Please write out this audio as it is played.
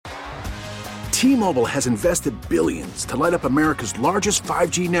T-Mobile has invested billions to light up America's largest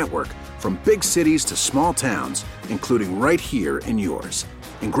 5G network, from big cities to small towns, including right here in yours.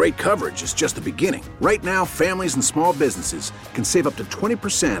 And great coverage is just the beginning. Right now, families and small businesses can save up to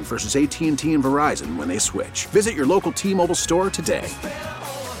 20% versus AT&T and Verizon when they switch. Visit your local T-Mobile store today.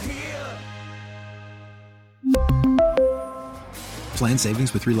 Plan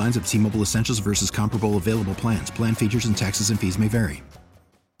savings with 3 lines of T-Mobile Essentials versus comparable available plans. Plan features and taxes and fees may vary.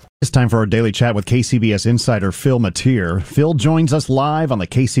 It's time for our daily chat with KCBS insider Phil Matier. Phil joins us live on the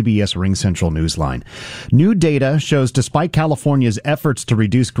KCBS Ring Central Newsline. New data shows despite California's efforts to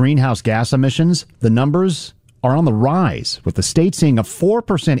reduce greenhouse gas emissions, the numbers are on the rise, with the state seeing a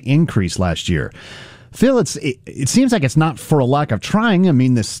 4% increase last year. Phil, it seems like it's not for a lack of trying. I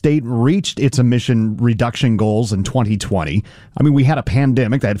mean, the state reached its emission reduction goals in 2020. I mean, we had a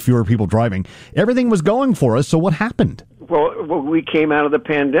pandemic that had fewer people driving. Everything was going for us, so what happened? Well, we came out of the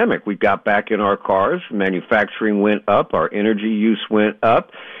pandemic. We got back in our cars. Manufacturing went up. Our energy use went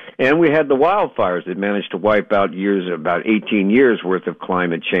up. And we had the wildfires that managed to wipe out about 18 years worth of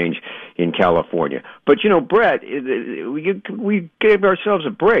climate change in California. But, Brett, we gave ourselves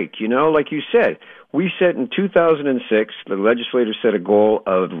a break, like you said. We set in 2006, the legislators set a goal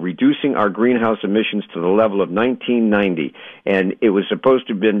of reducing our greenhouse emissions to the level of 1990. And it was supposed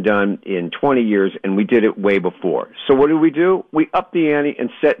to have been done in 20 years, and we did it way before. So what do? We upped the ante and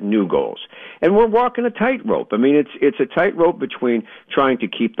set new goals. And we're walking a tightrope. I mean, it's a tightrope between trying to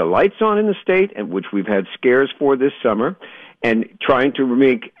keep the lights on in the state, and which we've had scares for this summer, and trying to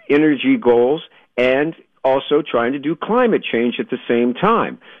make energy goals, and also trying to do climate change at the same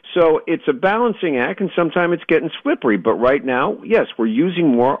time. So it's a balancing act, and sometimes it's getting slippery. But right now, yes, we're using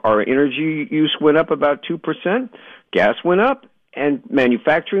more. Our energy use went up about 2%. Gas went up, and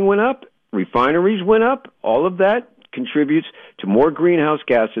manufacturing went up. Refineries went up. All of that contributes to more greenhouse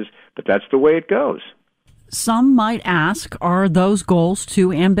gases, but that's the way it goes. Some might ask, are those goals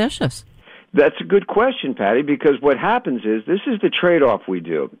too ambitious? That's a good question, Patty, because what happens is, this is the trade-off we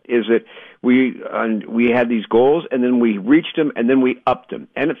do, is that we had these goals, and then we reached them, and then we upped them.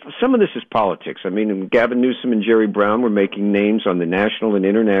 And some of this is politics. I mean, Gavin Newsom and Jerry Brown were making names on the national and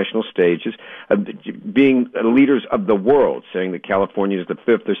international stages, being leaders of the world, saying that California is the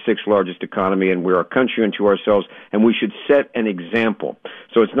 5th or 6th largest economy, and we're a country unto ourselves, and we should set an example.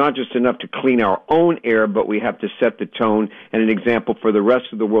 So it's not just enough to clean our own air, but we have to set the tone and an example for the rest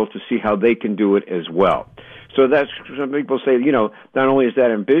of the world to see how they can do it as well. So that's, some people say, not only is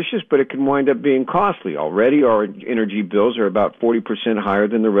that ambitious, but it can wind up being costly. Already our energy bills are about 40% higher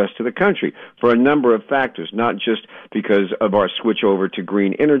than the rest of the country for a number of factors, not just because of our switch over to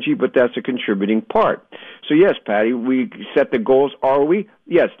green energy, but that's a contributing part. So yes, Patty, we set the goals, are we?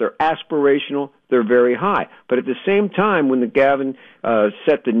 Yes, they're aspirational, they're very high. But at the same time, when the Gavin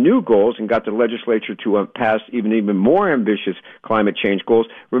set the new goals and got the legislature to pass even more ambitious climate change goals,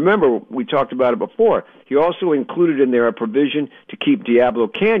 remember, we talked about it before, he also included in there a provision to keep Diablo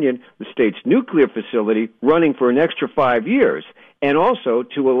Canyon, the state's nuclear facility, running for an extra 5 years, and also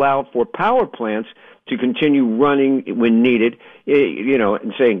to allow for power plants to continue running when needed,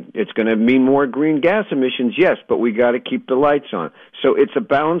 and saying it's going to mean more green gas emissions, yes, but we got to keep the lights on. So it's a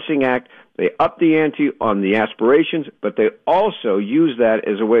balancing act. They up the ante on the aspirations, but they also use that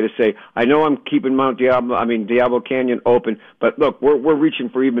as a way to say, I know I'm keeping Diablo Canyon open, but look, we're reaching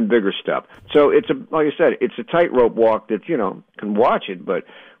for even bigger stuff. So like I said, it's a tightrope walk that, can watch it, but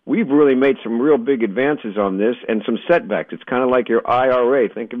we've really made some real big advances on this and some setbacks. It's kind of like your IRA.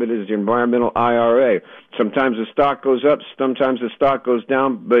 Think of it as your environmental IRA. Sometimes the stock goes up, sometimes the stock goes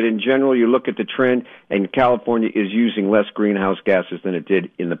down, but in general, you look at the trend, and California is using less greenhouse gases than it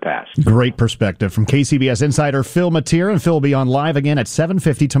did in the past. Great perspective from KCBS insider Phil Matier, and Phil will be on live again at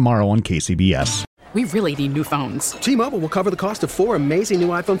 7:50 tomorrow on KCBS. We really need new phones. T-Mobile will cover the cost of 4 amazing new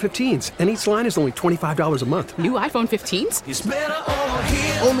iPhone 15s, and each line is only $25 a month. New iPhone 15s? It's better over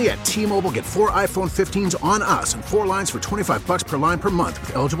here. Only at T-Mobile, get 4 iPhone 15s on us and 4 lines for $25 per line per month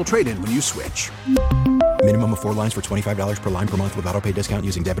with eligible trade-in when you switch. Minimum of 4 lines for $25 per line per month with autopay discount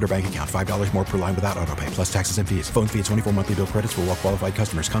using debit or bank account. $5 more per line without autopay, plus taxes and fees. Phone fee at 24 monthly bill credits for well-qualified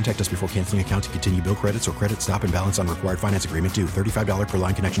customers. Contact us before canceling account to continue bill credits or credit stop and balance on required finance agreement due. $35 per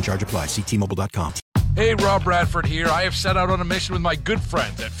line connection charge applies. See T-Mobile.com. Hey, Rob Bradford here. I have set out on a mission with my good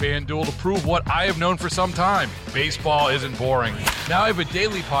friends at FanDuel to prove what I have known for some time. Baseball isn't boring. Now I have a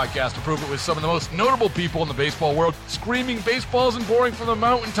daily podcast to prove it with some of the most notable people in the baseball world, screaming baseball isn't boring from the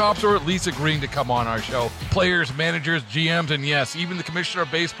mountaintops, or at least agreeing to come on our show. Players, managers, GMs, and yes, even the commissioner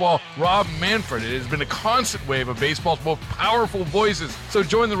of baseball, Rob Manfred. It has been a constant wave of baseball's most powerful voices. So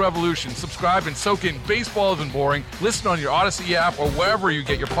join the revolution. Subscribe and soak in Baseball Isn't Boring. Listen on your Odyssey app or wherever you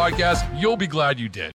get your podcasts. You'll be glad you did.